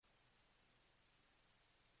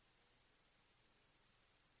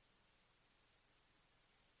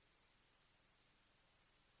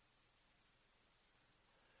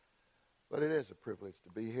But it is a privilege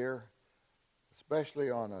to be here, especially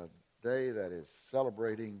on a day that is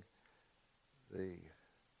celebrating the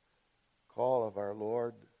call of our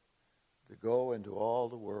Lord to go into all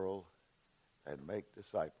the world and make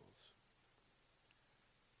disciples.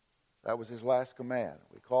 That was his last command.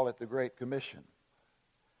 We call it the Great Commission.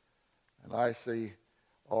 And I see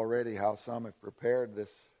already how some have prepared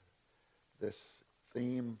this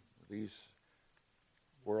theme, these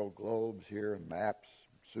world globes here and maps,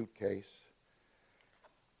 suitcase.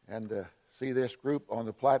 And see this group on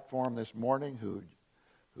the platform this morning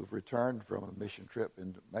who've returned from a mission trip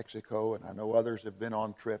in Mexico, and I know others have been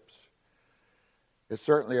on trips. It's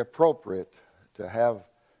certainly appropriate to have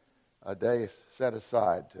a day set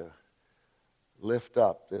aside to lift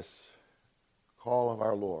up this call of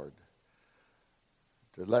our Lord,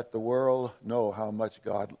 to let the world know how much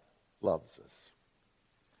God loves us,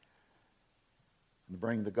 and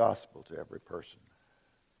bring the gospel to every person.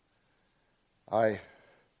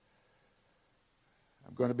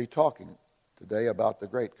 I'm going to be talking today about the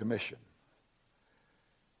Great Commission.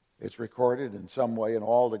 It's recorded in some way in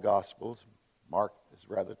all the Gospels. Mark is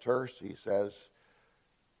rather terse. He says,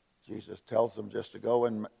 Jesus tells them just to go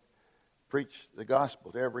and preach the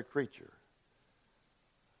gospel to every creature.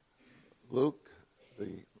 Luke,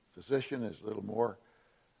 the physician, is a little more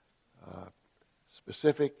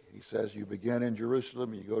specific. He says, you begin in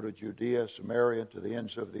Jerusalem, you go to Judea, Samaria, to the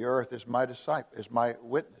ends of the earth as my disciples, as my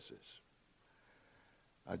witnesses.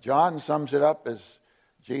 John sums it up as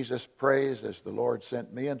Jesus prays, as the Lord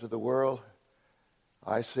sent me into the world,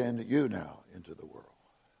 I send you now into the world.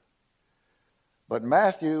 But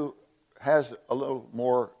Matthew has a little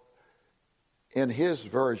more in his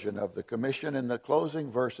version of the commission in the closing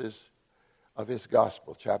verses of his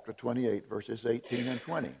gospel, chapter 28, verses 18 and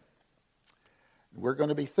 20. We're going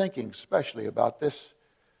to be thinking especially about this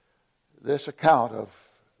account of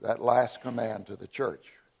that last command to the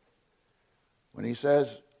church. When he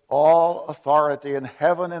says, all authority in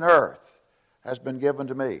heaven and earth has been given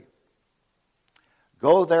to me.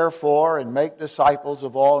 Go therefore and make disciples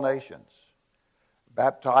of all nations,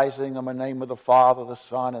 baptizing them in the name of the Father, the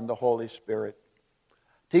Son, and the Holy Spirit,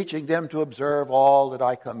 teaching them to observe all that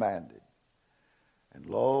I commanded. And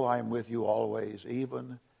lo, I am with you always,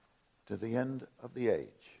 even to the end of the age.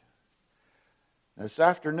 This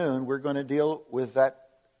afternoon, we're going to deal with that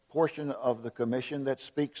portion of the commission that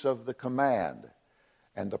speaks of the command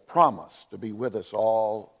and the promise to be with us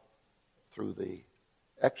all through the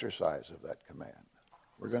exercise of that command.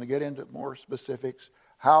 We're going to get into more specifics,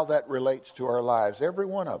 how that relates to our lives, every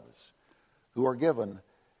one of us who are given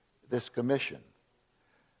this commission.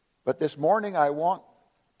 But this morning I want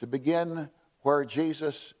to begin where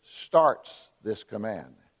Jesus starts this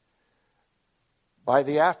command. By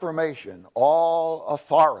the affirmation, all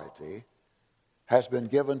authority has been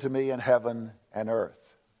given to me in heaven and earth.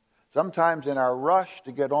 Sometimes in our rush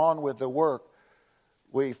to get on with the work,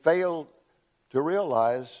 we fail to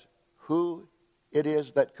realize who it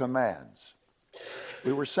is that commands.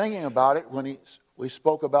 We were singing about it when we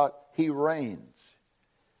spoke about He reigns.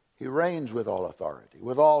 He reigns with all authority,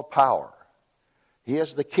 with all power. He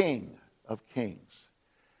is the King of kings.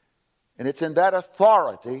 And it's in that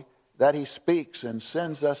authority that He speaks and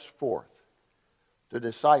sends us forth to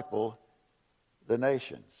disciple the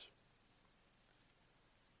nations.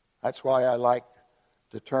 That's why I like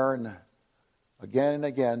to turn again and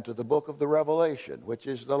again to the book of the Revelation, which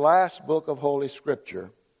is the last book of Holy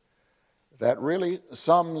Scripture that really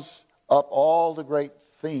sums up all the great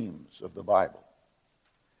themes of the Bible.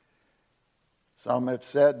 Some have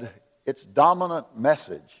said its dominant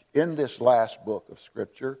message in this last book of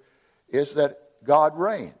Scripture is that God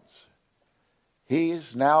reigns.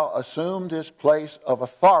 He's now assumed His place of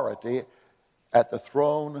authority at the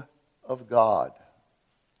throne of God.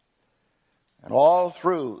 And all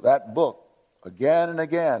through that book, again and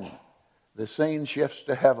again, the scene shifts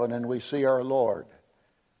to heaven and we see our Lord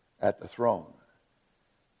at the throne.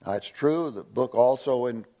 Now it's true, the book also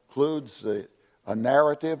includes a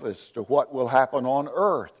narrative as to what will happen on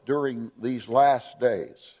earth during these last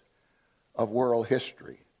days of world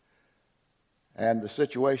history. And the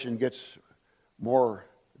situation gets more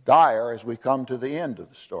dire as we come to the end of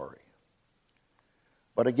the story.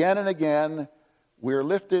 But again and again, we're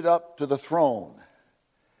lifted up to the throne,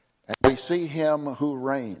 and we see Him who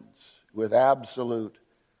reigns with absolute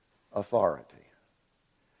authority.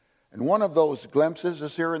 And one of those glimpses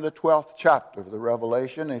is here in the 12th chapter of the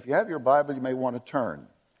Revelation. If you have your Bible, you may want to turn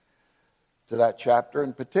to that chapter,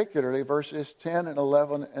 and particularly verses 10 and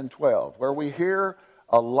 11 and 12, where we hear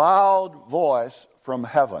a loud voice from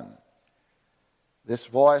heaven. This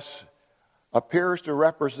voice appears to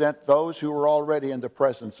represent those who are already in the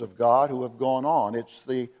presence of God, who have gone on. It's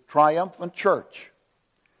the triumphant church.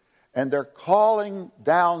 And they're calling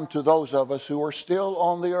down to those of us who are still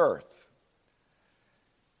on the earth.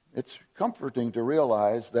 It's comforting to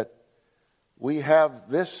realize that we have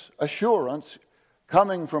this assurance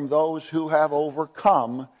coming from those who have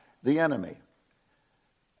overcome the enemy.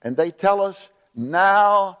 And they tell us,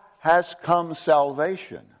 now has come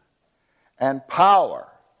salvation and power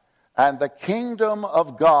and the kingdom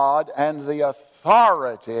of God and the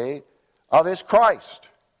authority of his Christ.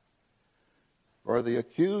 For the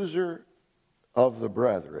accuser of the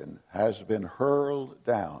brethren has been hurled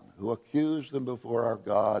down, who accused them before our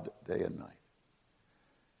God day and night.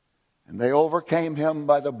 And they overcame him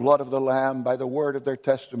by the blood of the Lamb, by the word of their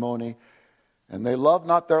testimony, and they loved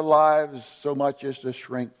not their lives so much as to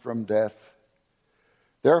shrink from death.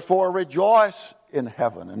 Therefore rejoice in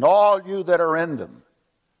heaven, and all you that are in them.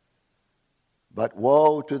 But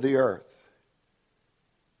woe to the earth,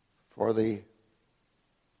 for the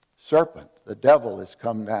serpent, the devil, is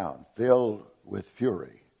come down, filled with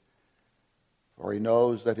fury, for he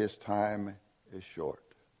knows that his time is short.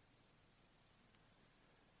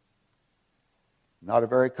 Not a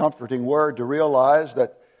very comforting word to realize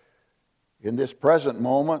that in this present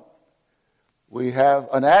moment we have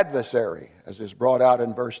an adversary, as is brought out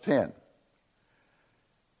in verse 10.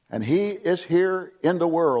 And he is here in the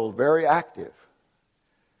world, very active.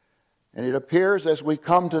 And it appears as we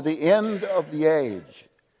come to the end of the age,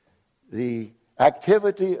 the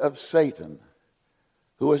activity of Satan,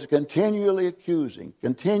 who is continually accusing,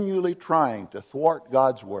 continually trying to thwart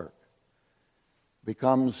God's work,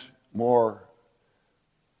 becomes more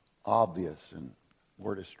obvious and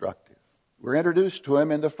more destructive. We're introduced to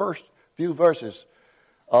him in the first few verses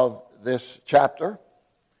of this chapter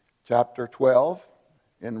 12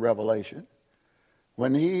 in Revelation,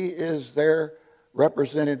 when he is there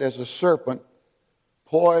represented as a serpent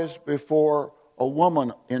poised before a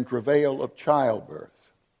woman in travail of childbirth.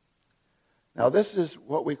 Now, this is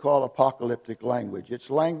what we call apocalyptic language. It's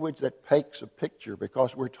language that paints a picture,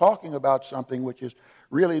 because we're talking about something which is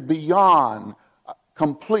really beyond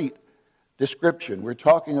complete description. We're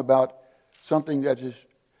talking about something that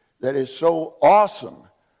is so awesome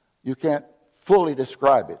you can't fully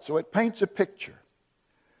describe it. So it paints a picture.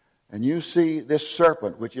 And you see this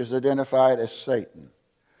serpent, which is identified as Satan,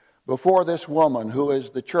 before this woman who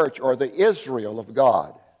is the church, or the Israel of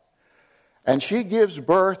God. And she gives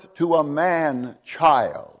birth to a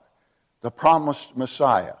man-child, the promised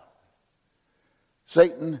Messiah.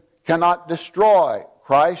 Satan cannot destroy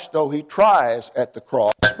Christ, though he tries at the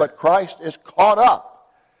cross, but Christ is caught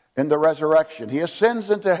up in the resurrection. He ascends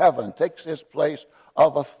into heaven, takes his place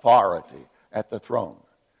of authority at the throne.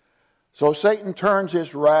 So Satan turns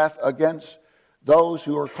his wrath against those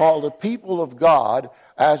who are called the people of God,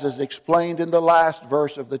 as is explained in the last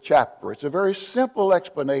verse of the chapter. It's a very simple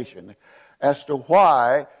explanation as to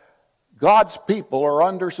why God's people are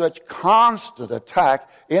under such constant attack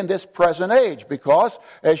in this present age. Because,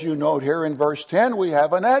 as you note here in verse 10, we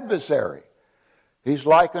have an adversary. He's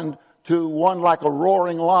likened to one like a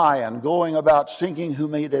roaring lion going about seeking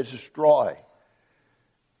whom he may destroy.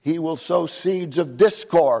 He will sow seeds of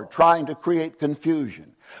discord, trying to create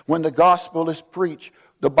confusion. When the gospel is preached,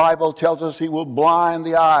 the Bible tells us he will blind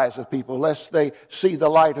the eyes of people, lest they see the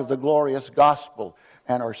light of the glorious gospel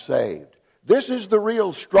and are saved. This is the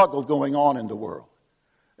real struggle going on in the world.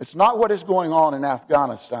 It's not what is going on in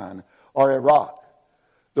Afghanistan or Iraq.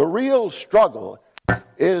 The real struggle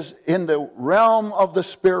is in the realm of the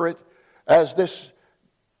Spirit, as this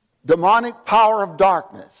demonic power of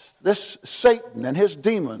darkness, this Satan and his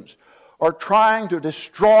demons, are trying to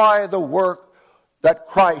destroy the work that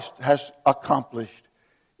Christ has accomplished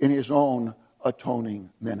in his own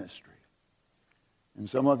atoning ministry. And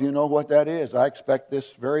some of you know what that is. I expect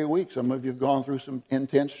this very week. Some of you have gone through some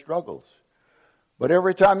intense struggles. But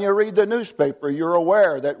every time you read the newspaper, you're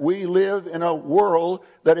aware that we live in a world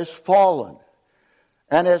that is fallen.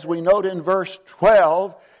 And as we note in verse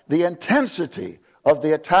 12, the intensity of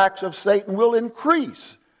the attacks of Satan will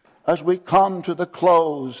increase as we come to the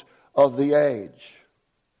close of the age.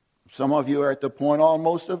 Some of you are at the point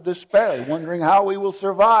almost of despair, wondering how we will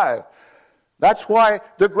survive. That's why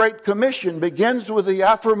the Great Commission begins with the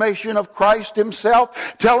affirmation of Christ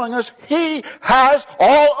himself, telling us he has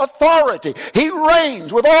all authority. He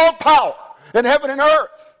reigns with all power in heaven and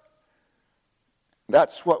earth.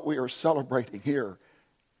 That's what we are celebrating here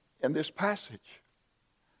in this passage,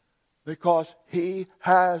 because he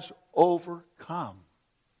has overcome.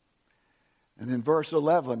 And in verse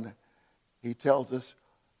 11, he tells us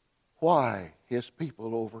why his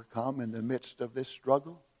people overcome in the midst of this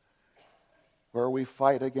struggle. where we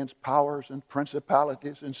fight against powers and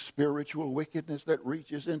principalities and spiritual wickedness that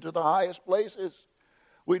reaches into the highest places.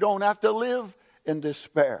 We don't have to live in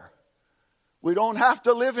despair. We don't have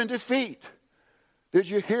to live in defeat. Did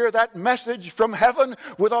you hear that message from heaven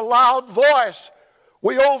with a loud voice?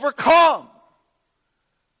 We overcome.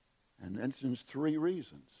 And mentions 3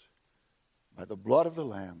 reasons. By the blood of the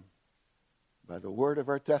Lamb, by the word of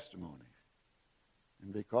our testimony,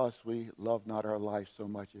 and because we love not our life so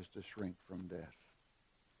much as to shrink from death.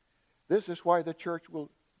 This is why the church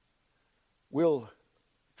will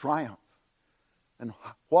triumph, and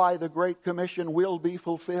why the Great Commission will be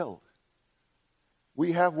fulfilled.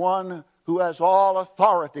 We have one who has all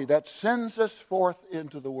authority that sends us forth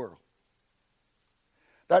into the world.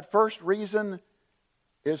 That first reason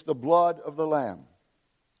is the blood of the Lamb.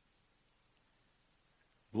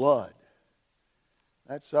 Blood.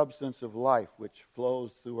 That substance of life which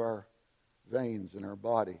flows through our veins in our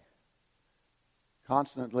body,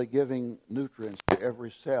 constantly giving nutrients to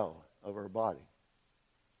every cell of our body.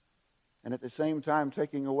 And at the same time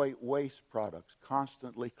taking away waste products,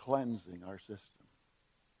 constantly cleansing our system.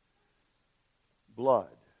 Blood.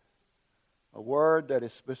 A word that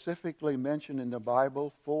is specifically mentioned in the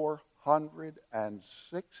Bible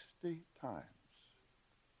 460 times.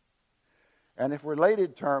 And if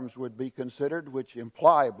related terms would be considered which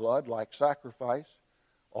imply blood, like sacrifice,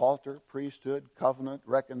 altar, priesthood, covenant,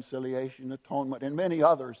 reconciliation, atonement, and many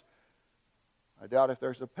others, I doubt if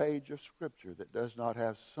there's a page of Scripture that does not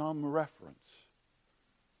have some reference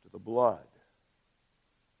to the blood.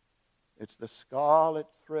 It's the scarlet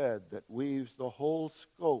thread that weaves the whole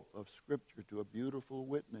scope of Scripture to a beautiful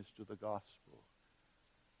witness to the gospel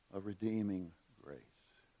of redeeming grace.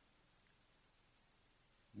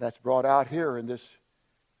 That's brought out here in this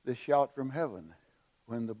shout from heaven,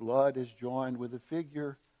 when the blood is joined with the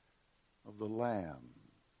figure of the Lamb,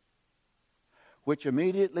 which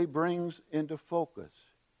immediately brings into focus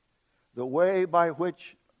the way by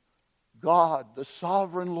which God, the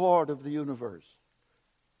sovereign Lord of the universe,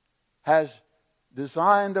 has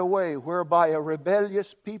designed a way whereby a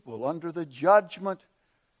rebellious people under the judgment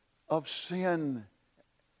of sin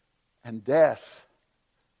and death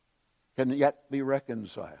can yet be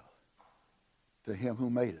reconciled to Him who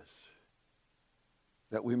made us,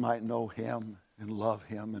 that we might know Him and love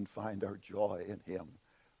Him and find our joy in Him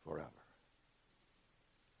forever.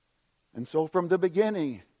 And so from the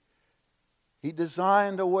beginning, He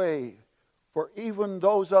designed a way for even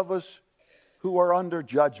those of us who are under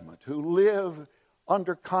judgment, who live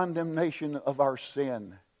under condemnation of our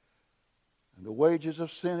sin. And the wages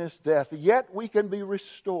of sin is death. Yet we can be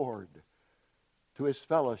restored to His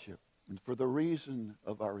fellowship and for the reason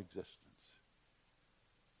of our existence.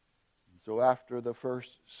 And so after the first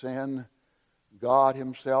sin, God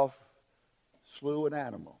Himself slew an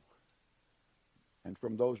animal. And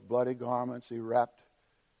from those bloody garments He wrapped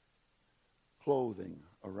clothing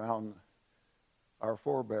around our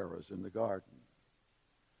forebears in the garden,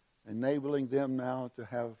 enabling them now to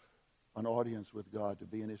have an audience with God, to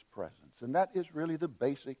be in His presence. And that is really the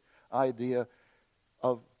basic idea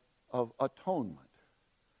of atonement.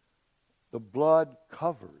 The blood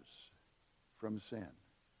covers from sin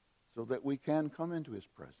so that we can come into His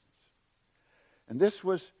presence. And this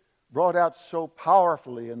was brought out so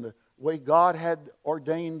powerfully in the way God had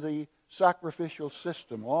ordained the sacrificial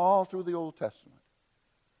system all through the Old Testament.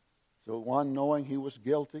 So one, knowing he was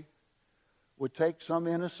guilty, would take some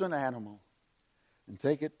innocent animal and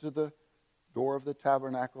take it to the door of the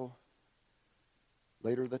tabernacle,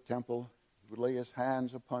 later the temple. He would lay his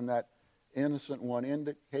hands upon that innocent one,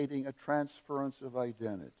 indicating a transference of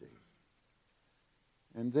identity.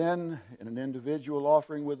 And then, in an individual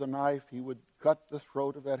offering with a knife, he would cut the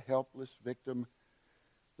throat of that helpless victim.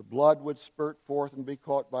 The blood would spurt forth and be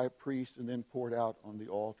caught by a priest and then poured out on the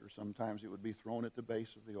altar. Sometimes it would be thrown at the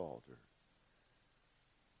base of the altar.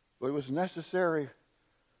 But it was necessary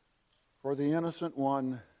for the innocent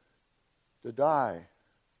one to die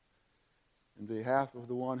in behalf of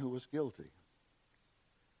the one who was guilty.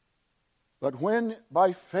 But when,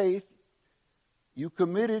 by faith, you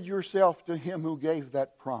committed yourself to Him who gave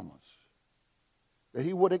that promise, that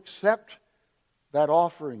He would accept that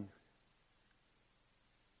offering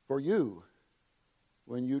for you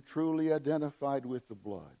when you truly identified with the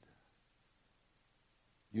blood,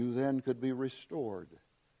 you then could be restored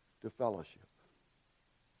to fellowship,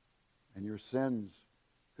 and your sins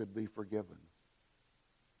could be forgiven.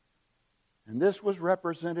 And this was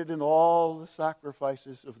represented in all the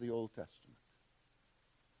sacrifices of the Old Testament.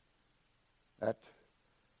 That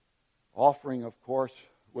offering, of course,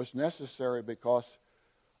 was necessary because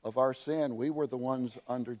of our sin. We were the ones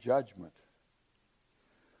under judgment.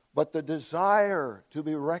 but the desire to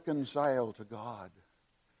be reconciled to God,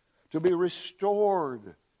 to be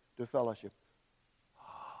restored to fellowship,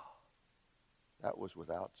 that was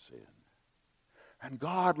without sin. And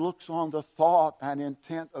God looks on the thought and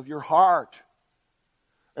intent of your heart.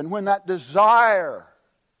 And when that desire,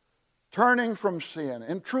 turning from sin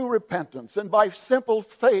in true repentance and by simple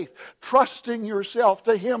faith, trusting yourself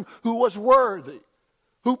to Him who was worthy,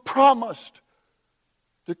 who promised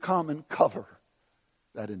to come and cover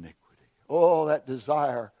that iniquity. Oh, that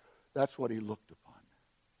desire, that's what He looked upon.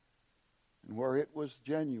 And where it was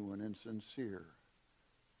genuine and sincere,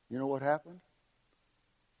 you know what happened?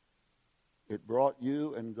 It brought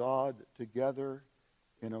you and God together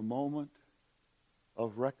in a moment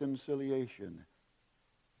of reconciliation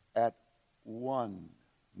at 1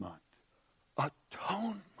 month.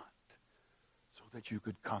 Atonement. So that you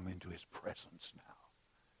could come into His presence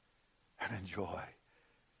now and enjoy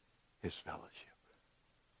His fellowship.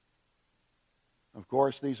 Of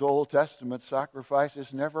course, these Old Testament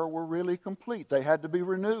sacrifices never were really complete. They had to be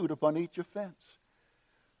renewed upon each offense.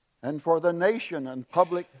 And for the nation and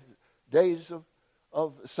public days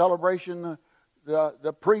of celebration,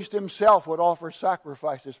 the priest himself would offer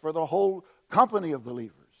sacrifices for the whole company of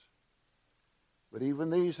believers. But even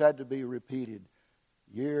these had to be repeated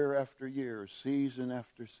year after year, season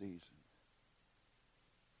after season.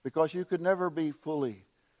 Because you could never be fully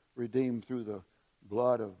redeemed through the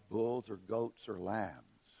blood of bulls or goats or lambs.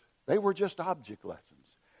 They were just object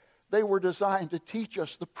lessons. They were designed to teach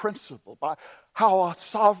us the principle by how a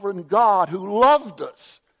sovereign God who loved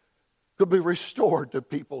us could be restored to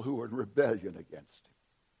people who were in rebellion against Him.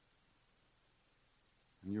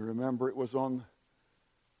 And you remember it was on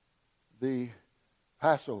the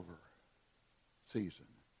Passover season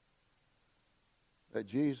that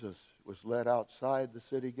Jesus was led outside the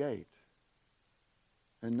city gate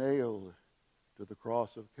and nailed to the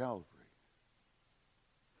cross of Calvary.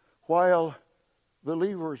 While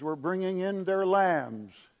believers were bringing in their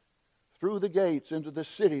lambs through the gates into the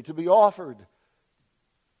city to be offered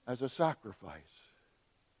as a sacrifice,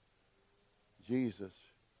 Jesus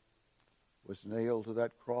was nailed to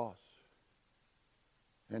that cross.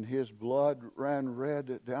 And His blood ran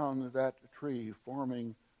red down that tree,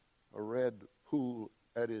 forming a red pool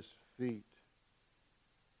at His feet.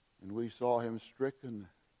 And we saw Him stricken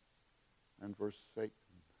and forsaken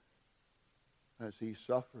as He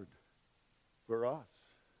suffered for us.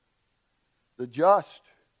 The just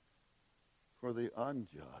for the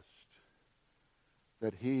unjust,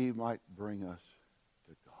 that He might bring us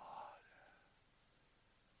to God.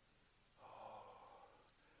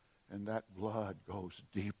 And that blood goes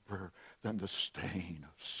deeper than the stain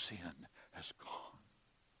of sin has gone.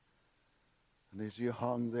 And as He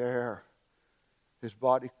hung there, His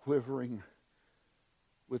body quivering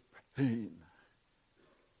with pain,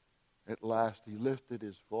 at last He lifted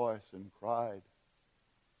His voice and cried,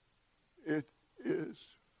 "It is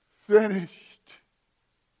finished."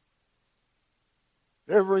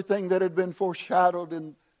 Everything that had been foreshadowed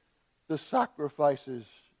in the sacrifices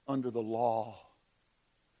under the law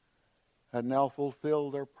had now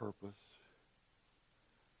fulfilled their purpose.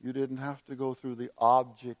 You didn't have to go through the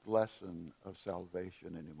object lesson of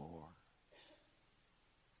salvation anymore.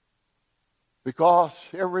 Because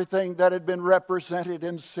everything that had been represented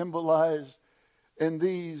and symbolized in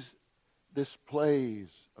these displays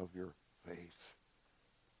of your faith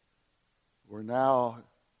were now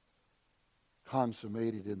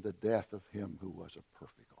consummated in the death of Him who was a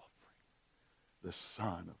perfect offering, the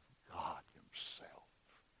Son of God Himself.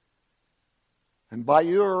 And by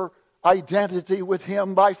your identity with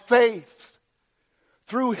Him by faith,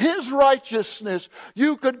 through His righteousness,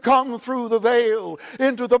 you could come through the veil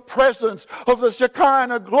into the presence of the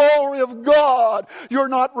Shekinah glory of God. You're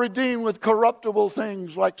not redeemed with corruptible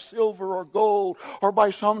things like silver or gold or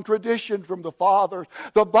by some tradition from the fathers.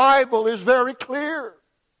 The Bible is very clear.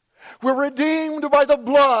 We're redeemed by the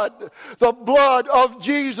blood of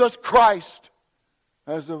Jesus Christ,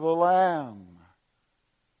 as of a lamb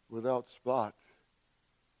without spot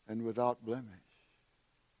and without blemish.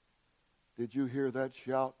 Did you hear that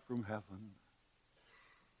shout from heaven?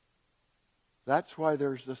 That's why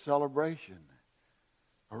there's the celebration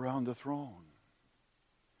around the throne.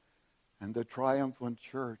 And the triumphant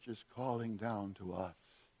church is calling down to us.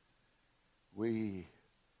 We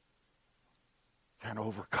can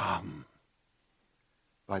overcome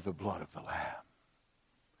by the blood of the Lamb.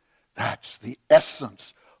 That's the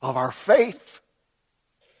essence of our faith.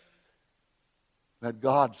 That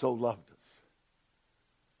God so loved us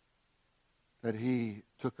that He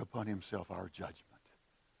took upon Himself our judgment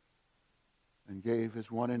and gave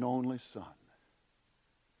His one and only Son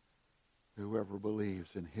Whoever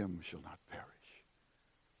believes in him shall not perish,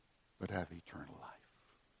 but have eternal life.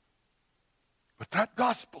 But that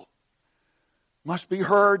gospel must be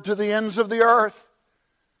heard to the ends of the earth.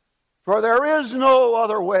 For there is no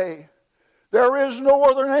other way. There is no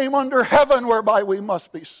other name under heaven whereby we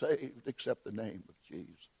must be saved except the name of Jesus.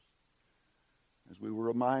 As we were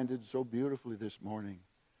reminded so beautifully this morning,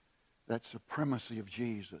 that supremacy of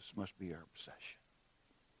Jesus must be our obsession.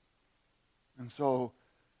 And so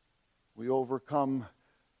we overcome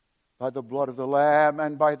by the blood of the Lamb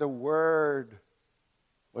and by the word.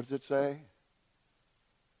 What does it say?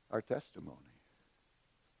 Our testimony.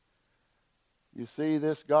 You see,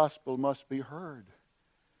 this gospel must be heard.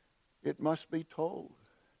 It must be told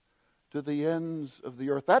to the ends of the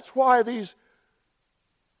earth. That's why these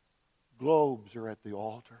globes are at the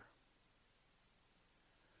altar.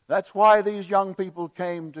 That's why these young people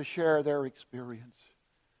came to share their experience.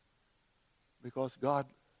 Because God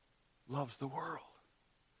loves the world.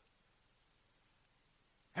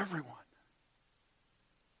 Everyone.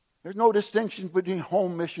 There's no distinction between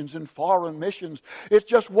home missions and foreign missions. It's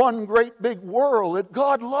just one great big world that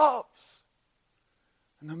God loves.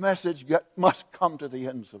 And the message must come to the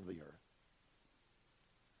ends of the earth.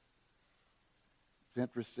 It's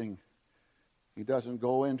interesting. He doesn't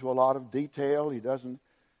go into a lot of detail. He doesn't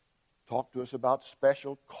talk to us about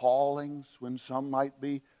special callings when some might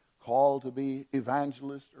be called to be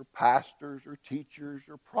evangelists or pastors or teachers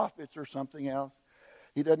or prophets or something else.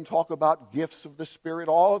 He doesn't talk about gifts of the Spirit.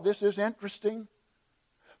 All of this is interesting.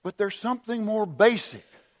 But there's something more basic.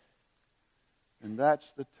 And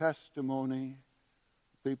that's the testimony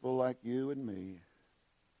of people like you and me.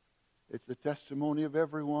 It's the testimony of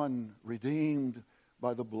everyone redeemed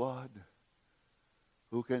by the blood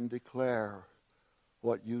who can declare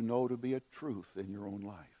what you know to be a truth in your own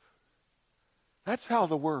life. That's how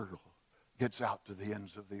the word gets out to the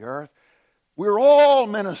ends of the earth. We're all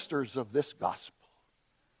ministers of this gospel.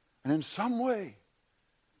 And in some way,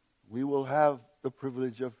 we will have the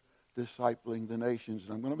privilege of discipling the nations.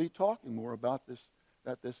 And I'm going to be talking more about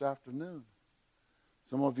this afternoon.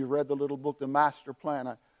 Some of you read the little book, The Master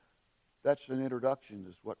Plan. That's an introduction,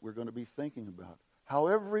 is what we're going to be thinking about. How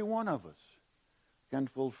every one of us can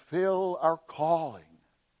fulfill our calling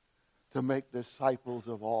to make disciples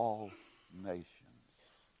of all nations.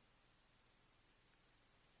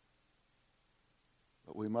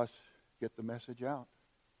 But we must get the message out.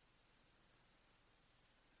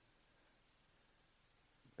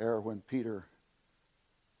 There, when Peter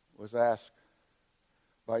was asked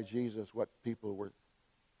by Jesus what people were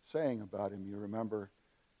saying about him, you remember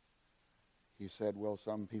he said, well,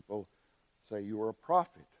 some people say you are a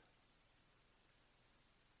prophet.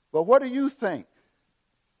 But what do you think?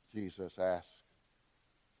 Jesus asked.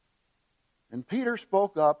 And Peter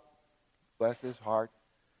spoke up, bless his heart.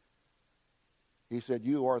 He said,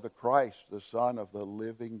 you are the Christ, the Son of the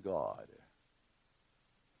living God.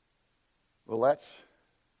 Well,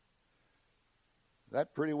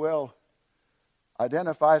 that pretty well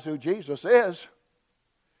identifies who Jesus is.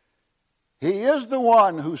 He is the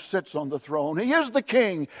one who sits on the throne. He is the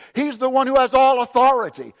King. He's the one who has all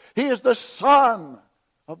authority. He is the Son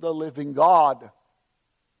of the living God.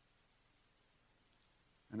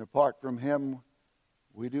 And apart from him,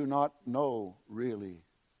 we do not know really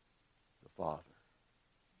the Father.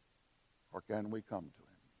 Or can we come to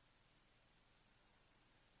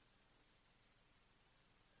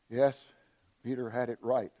him? Yes, Peter had it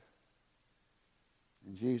right.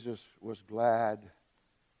 And Jesus was glad.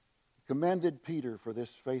 He commended Peter for this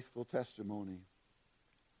faithful testimony. It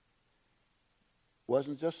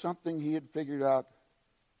wasn't just something he had figured out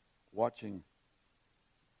watching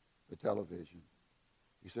the television.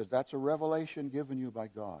 He says, that's a revelation given you by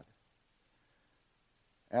God.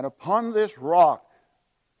 And upon this rock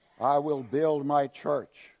I will build my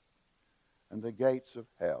church, and the gates of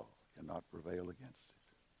hell cannot prevail against it.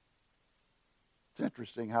 It's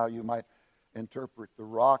interesting how you might interpret the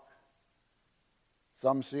rock.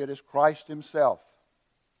 Some see it as Christ himself,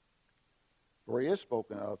 for he is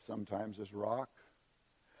spoken of sometimes as rock.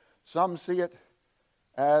 Some see it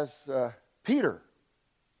as Peter,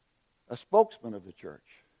 a spokesman of the church.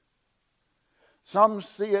 Some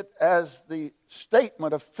see it as the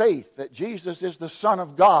statement of faith that Jesus is the Son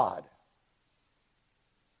of God.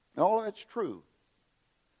 And all that's true.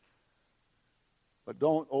 But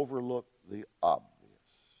don't overlook the obvious.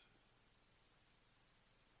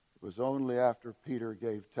 It was only after Peter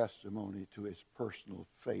gave testimony to his personal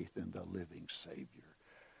faith in the living Savior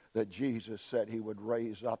that Jesus said he would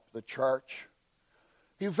raise up the church.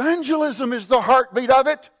 Evangelism is the heartbeat of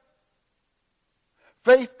it.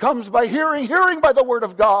 Faith comes by hearing, hearing by the Word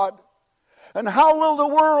of God. And how will the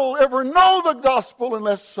world ever know the gospel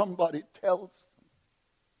unless somebody tells them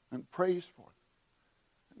and prays for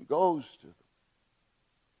them and goes to them?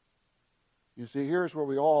 You see, here's where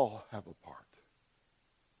we all have a part.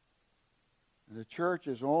 And the church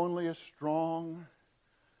is only as strong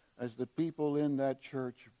as the people in that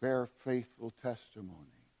church bear faithful testimony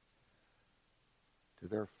to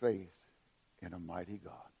their faith in a mighty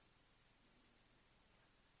God.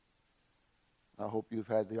 I hope you've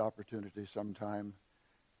had the opportunity sometime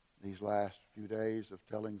these last few days of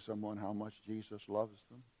telling someone how much Jesus loves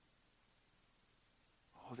them.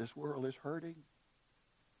 Oh, this world is hurting.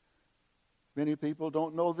 Many people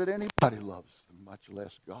don't know that anybody loves them, much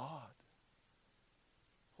less God.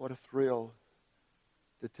 What a thrill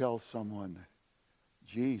to tell someone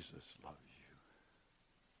Jesus loves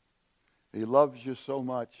you. He loves you so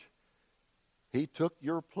much, He took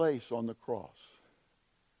your place on the cross.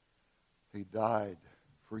 He died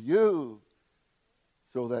for you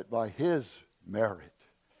so that by His merit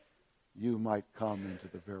you might come into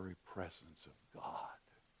the very presence of God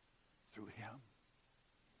through Him.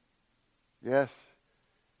 Yes,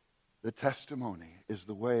 the testimony is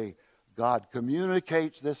the way God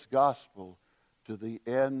communicates this gospel to the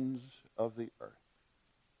ends of the earth.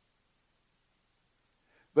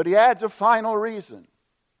 But He adds a final reason.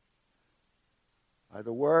 By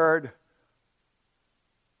the word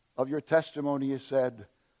of your testimony, He said,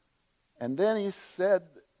 and then He said,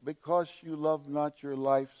 because you love not your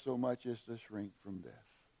life so much as to shrink from death.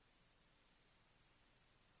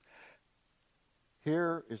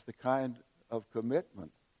 Here is the kind of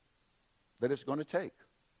commitment that it's going to take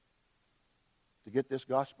to get this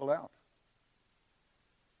gospel out.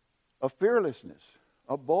 A fearlessness,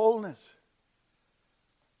 a boldness,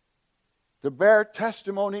 to bear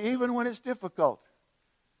testimony even when it's difficult,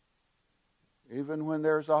 even when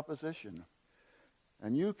there's opposition.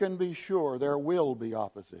 And you can be sure there will be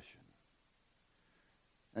opposition.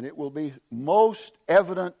 And it will be most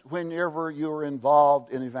evident whenever you're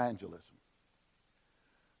involved in evangelism.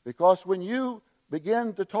 Because when you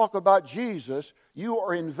begin to talk about Jesus, you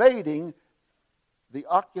are invading the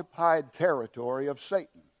occupied territory of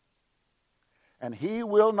Satan. And he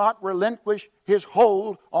will not relinquish his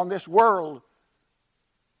hold on this world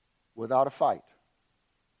without a fight.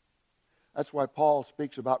 That's why Paul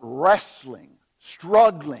speaks about wrestling,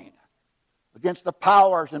 struggling against the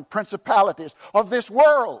powers and principalities of this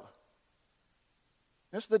world.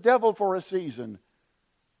 Yes, the devil for a season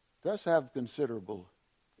does have considerable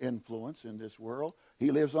influence in this world. He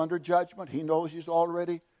lives under judgment. He knows he's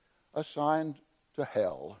already assigned to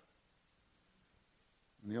hell.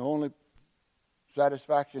 And the only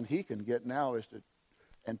satisfaction he can get now is to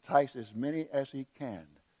entice as many as he can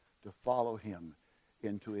to follow him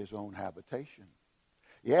into his own habitation.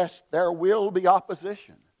 Yes, there will be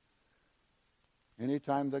opposition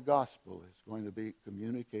anytime the gospel is going to be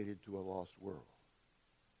communicated to a lost world.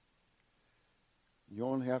 You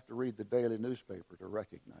only have to read the daily newspaper to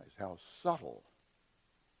recognize how subtle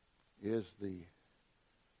is the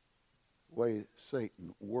way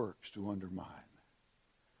Satan works to undermine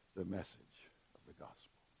the message of the gospel.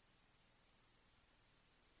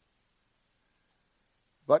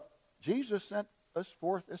 But Jesus sent us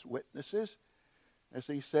forth as witnesses, as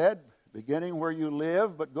he said, beginning where you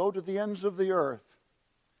live, but go to the ends of the earth.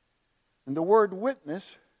 And the word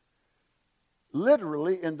witness,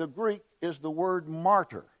 literally in the Greek, is the word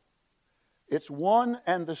martyr. It's one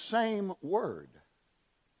and the same word.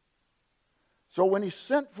 So when he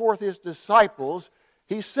sent forth his disciples,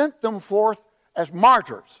 he sent them forth as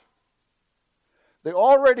martyrs. They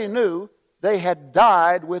already knew they had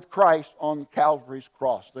died with Christ on Calvary's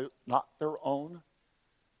cross. They're not their own.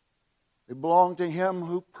 They belonged to him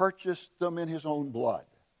who purchased them in his own blood.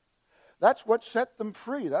 That's what set them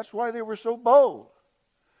free. That's why they were so bold.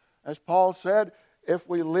 As Paul said, if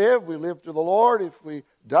we live, we live to the Lord. If we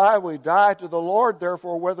die to the Lord.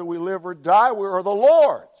 Therefore, whether we live or die, we are the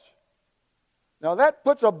Lord's. Now that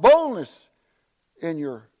puts a boldness in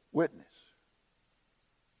your witness,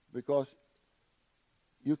 because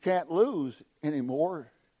you can't lose any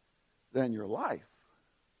more than your life.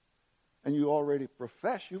 And you already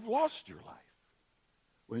profess you've lost your life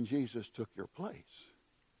when Jesus took your place.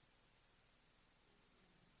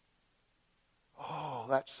 Oh,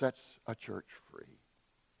 that sets a church free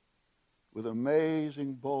with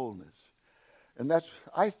amazing boldness. And that's,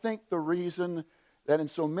 I think, the reason that in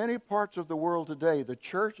so many parts of the world today, the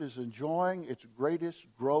church is enjoying its greatest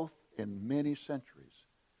growth in many centuries.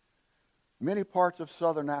 Many parts of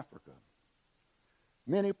Southern Africa,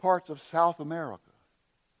 many parts of South America,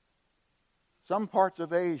 some parts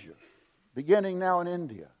of Asia, beginning now in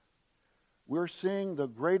India. We're seeing the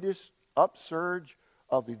greatest upsurge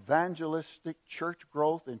of evangelistic church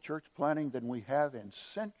growth and church planting than we have in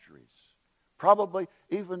centuries, probably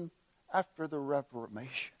even after the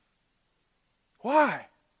Reformation. Why?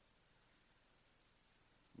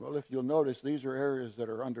 Well, if you'll notice, these are areas that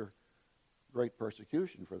are under great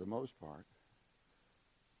persecution for the most part.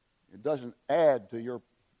 It doesn't add to your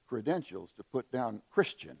credentials to put down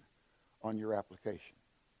Christian on your application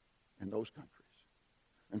in those countries.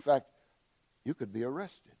 In fact, you could be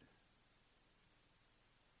arrested.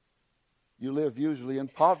 You live usually in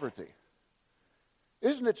poverty.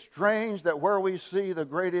 Isn't it strange that where we see the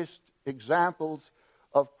greatest examples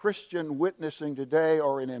of Christian witnessing today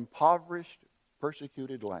are in impoverished,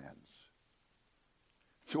 persecuted lands?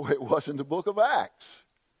 It's the way it was in the book of Acts.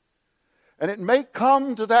 And it may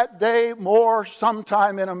come to that day more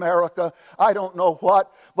sometime in America. I don't know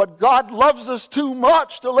what. But God loves us too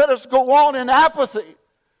much to let us go on in apathy,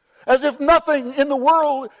 as if nothing in the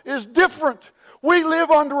world is different. We live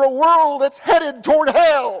under a world that's headed toward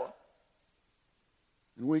hell.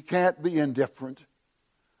 And we can't be indifferent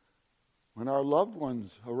when our loved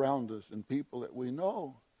ones around us and people that we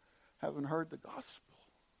know haven't heard the gospel.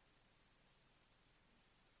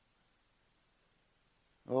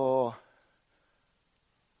 Oh,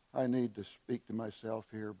 I need to speak to myself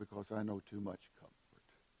here because I know too much comfort.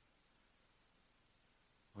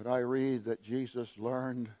 But I read that Jesus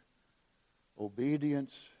learned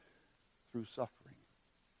obedience through suffering.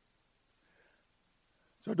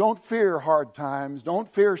 So don't fear hard times.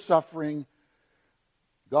 Don't fear suffering.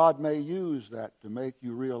 God may use that to make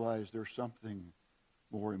you realize there's something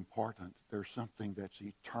more important. There's something that's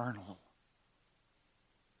eternal.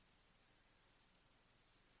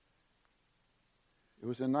 It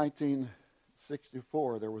was in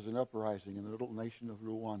 1964, there was an uprising in the little nation of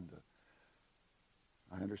Rwanda.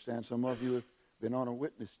 I understand some of you have been on a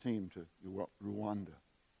witness team to Rwanda.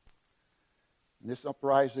 In this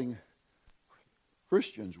uprising,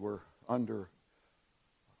 Christians were under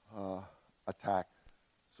attack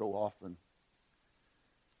so often.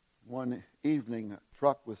 One evening, a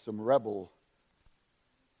truck with some rebel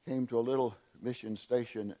came to a little mission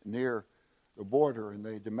station near the border, and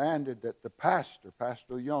they demanded that the pastor,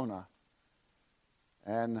 Pastor Yona,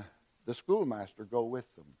 and the schoolmaster go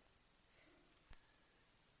with them.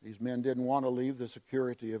 These men didn't want to leave the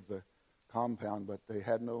security of the compound, but they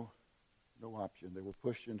had no option. They were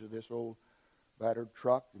pushed into this old battered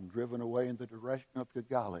truck and driven away in the direction of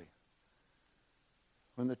Kigali.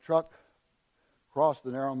 When the truck crossed the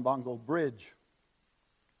Narambango Bridge,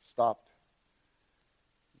 stopped,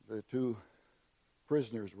 the two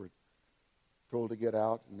prisoners were told to get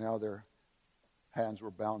out, and now their hands were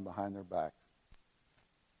bound behind their back.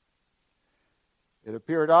 It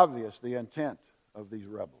appeared obvious the intent of these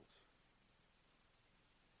rebels.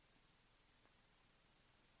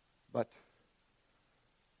 But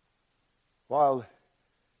while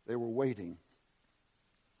they were waiting,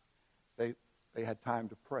 they had time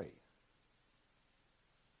to pray.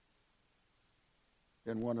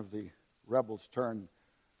 Then one of the rebels turned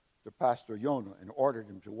to Pastor Yona and ordered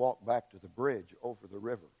him to walk back to the bridge over the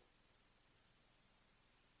river.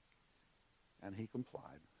 And he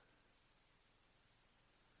complied.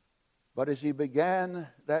 But as he began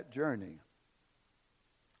that journey,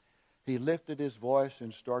 he lifted his voice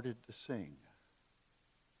and started to sing.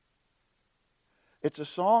 It's a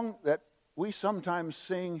song that we sometimes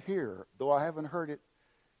sing here, though I haven't heard it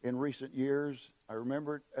in recent years. I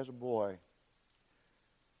remember it as a boy.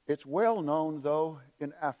 It's well known, though,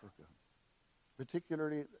 in Africa.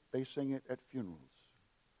 Particularly, they sing it at funerals.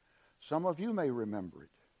 Some of you may remember it.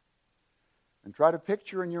 And try to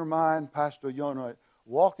picture in your mind Pastor Yona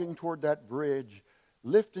walking toward that bridge,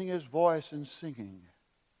 lifting his voice and singing.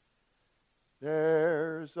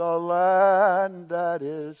 There's a land that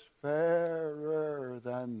is fairer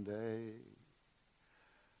than day,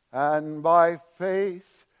 and by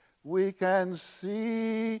faith we can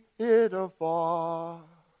see it afar.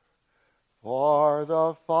 For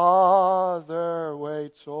the Father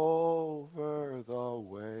waits over the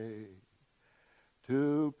way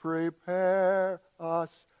to prepare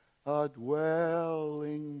us a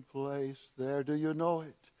dwelling place there. Do you know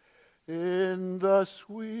it? In the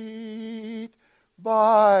sweet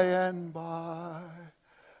by and by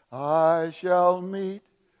I shall meet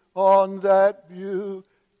on that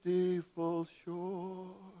beautiful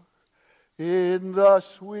shore. In the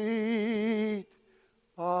sweet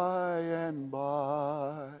by and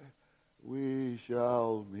by we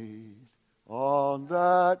shall meet on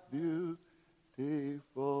that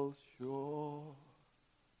beautiful shore.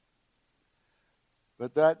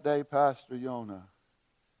 But that day, Pastor Yona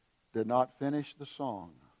did not finish the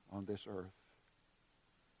song on this earth.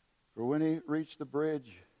 For when he reached the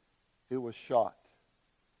bridge, he was shot.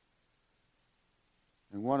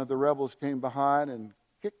 And one of the rebels came behind and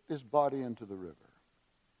kicked his body into the river.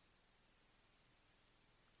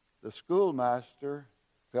 The schoolmaster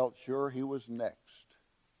felt sure he was next.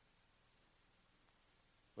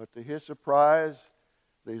 But to his surprise,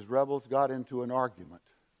 these rebels got into an argument.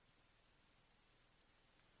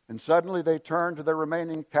 And suddenly they turned to their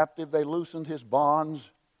remaining captive. They loosened his bonds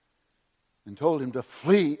and told him to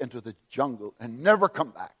flee into the jungle and never come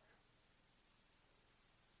back.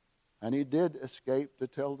 And he did escape to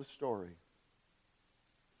tell the story.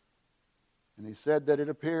 And he said that it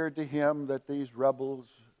appeared to him that these rebels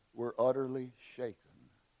were utterly shaken,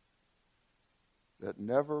 that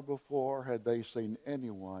never before had they seen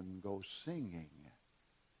anyone go singing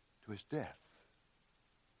to his death.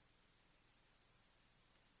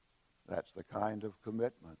 That's the kind of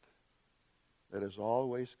commitment that has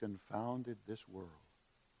always confounded this world.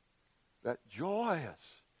 That joyous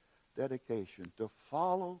dedication to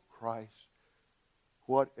follow Christ,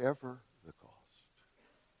 whatever the cost.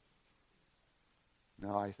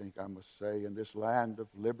 Now, I think I must say, in this land of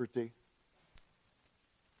liberty,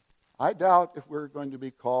 I doubt if we're going to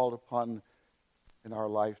be called upon in our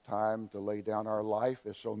lifetime to lay down our life,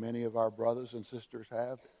 as so many of our brothers and sisters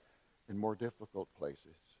have, in more difficult places.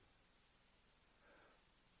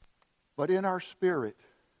 But in our spirit,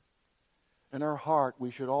 in our heart,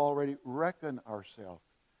 we should already reckon ourselves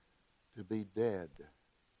to be dead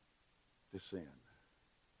to sin.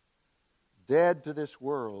 Dead to this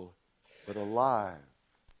world, but alive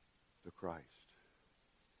to Christ.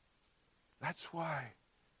 That's why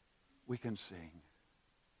we can sing.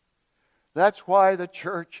 That's why the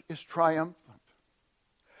church is triumphant.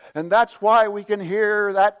 And that's why we can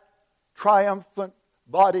hear that triumphant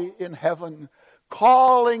body in heaven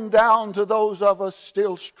calling down to those of us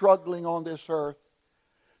still struggling on this earth,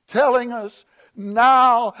 telling us,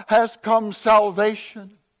 now has come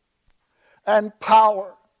salvation and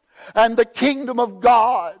power and the kingdom of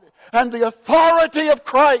God and the authority of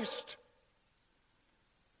Christ.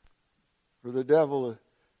 For the devil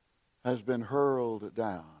has been hurled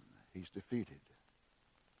down. He's defeated.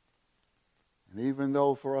 And even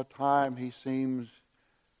though for a time he seems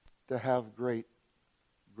to have great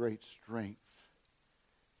strength,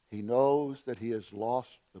 he knows that he has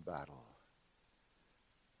lost the battle.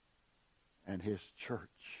 And his church,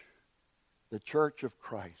 the church of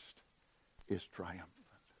Christ, is triumphant.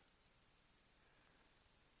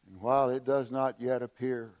 And while it does not yet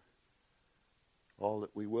appear all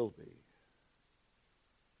that we will be,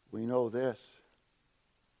 we know this: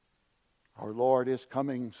 our Lord is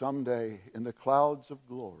coming someday in the clouds of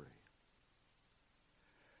glory.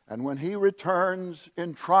 And when he returns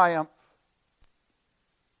in triumph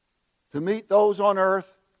to meet those on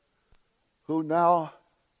earth who now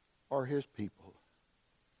are his people,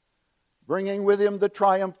 bringing with him the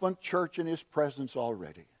triumphant church in his presence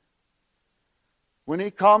already. When he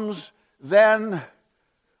comes, then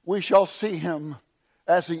we shall see him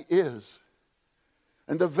as he is.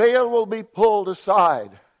 And the veil will be pulled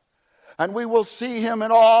aside, and we will see him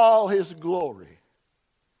in all his glory.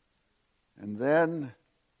 And then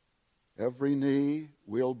every knee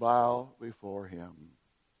will bow before him,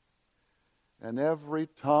 and every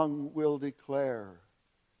tongue will declare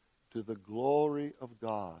to the glory of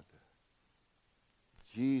God,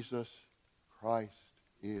 Jesus Christ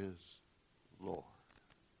is Lord.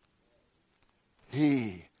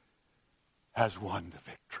 He has won the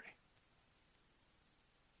victory.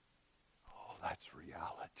 Oh, that's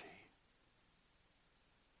reality.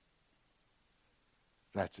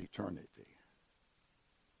 That's eternity.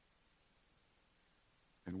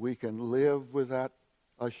 And we can live with that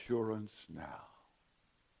assurance now.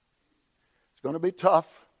 It's going to be tough.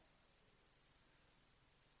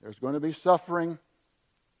 There's going to be suffering.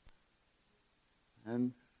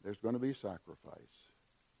 And there's going to be sacrifice.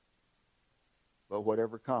 But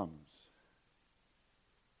whatever comes,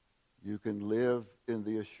 you can live in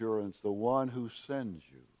the assurance, the one who sends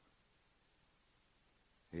you,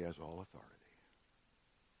 he has all authority.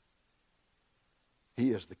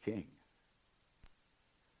 He is the King.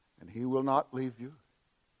 And he will not leave you.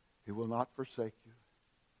 He will not forsake you.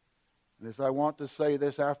 And as I want to say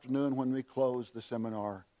this afternoon when we close the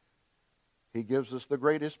seminar, he gives us the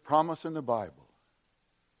greatest promise in the Bible.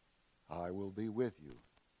 I will be with you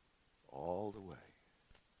all the way,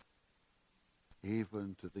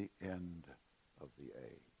 even to the end of the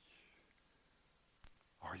age.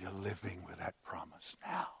 Are you living with that promise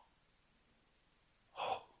now?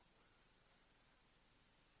 Oh,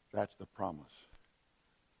 that's the promise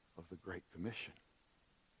of the Great Commission.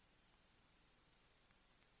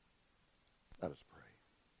 Let us pray.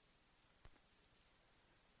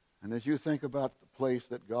 And as you think about the place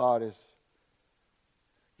that God has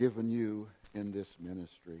given you in this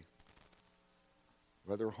ministry,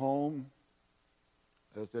 whether home,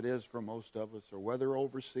 as it is for most of us, or whether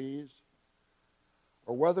overseas,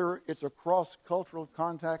 or whether it's a cross-cultural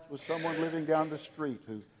contact with someone living down the street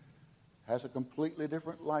who has a completely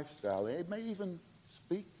different lifestyle. They may even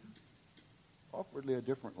speak awkwardly a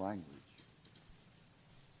different language.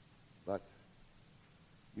 But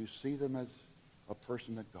you see them as a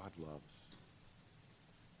person that God loves.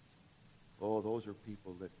 Oh, those are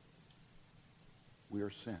people that we are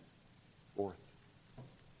sent forth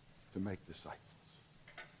to make disciples.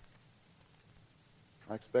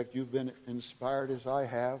 I expect you've been inspired as I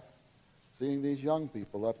have, seeing these young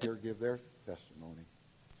people up here give their testimony.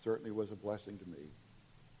 Certainly was a blessing to me.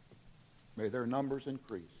 May their numbers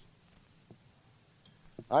increase.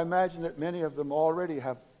 I imagine that many of them already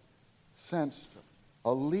have sensed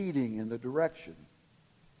a leading in the direction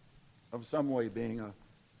of some way being a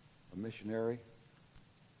missionary.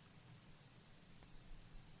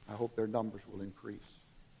 I hope their numbers will increase.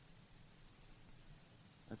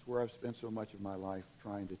 That's where I've spent so much of my life,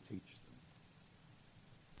 trying to teach them.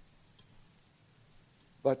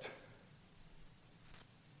 But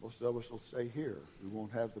most of us will stay here. We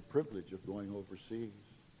won't have the privilege of going overseas.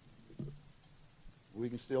 We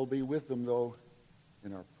can still be with them, though,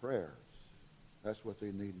 in our prayers. That's what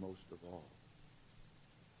they need most of all.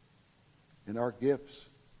 In our gifts,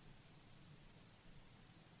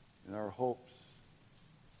 in our hopes,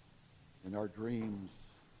 in our dreams,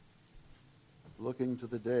 looking to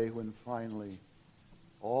the day when finally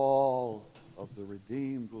all of the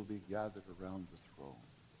redeemed will be gathered around the throne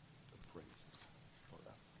of praise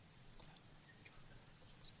forever.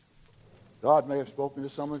 God may have spoken to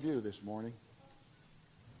some of you this morning.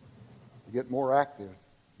 Get more active,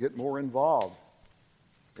 get more involved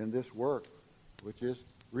in this work, which is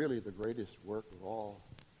really the greatest work of all.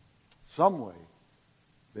 Some way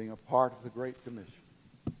being a part of the Great Commission.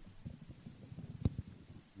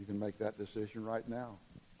 You can make that decision right now.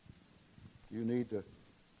 You need to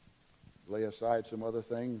lay aside some other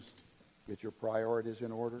things, get your priorities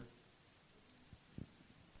in order.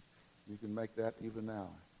 You can make that even now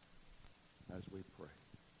as we pray.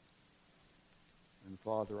 And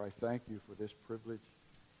Father, I thank you for this privilege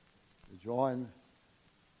to join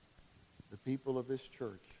the people of this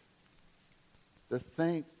church, to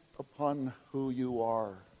think upon who you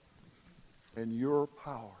are and your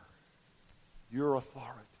power, your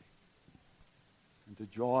authority, and to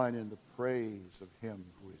join in the praise of him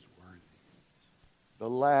who is worthy, the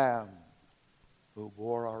Lamb who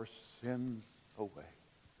bore our sins away.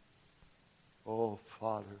 Oh,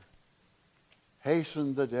 Father,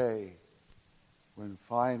 hasten the day when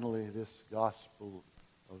finally this gospel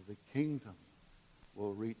of the kingdom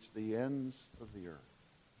will reach the ends of the earth,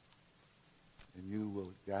 and you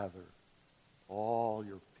will gather all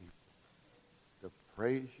your people to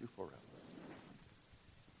praise you forever,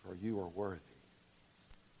 for you are worthy.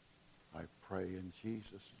 I pray in Jesus'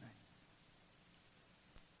 name.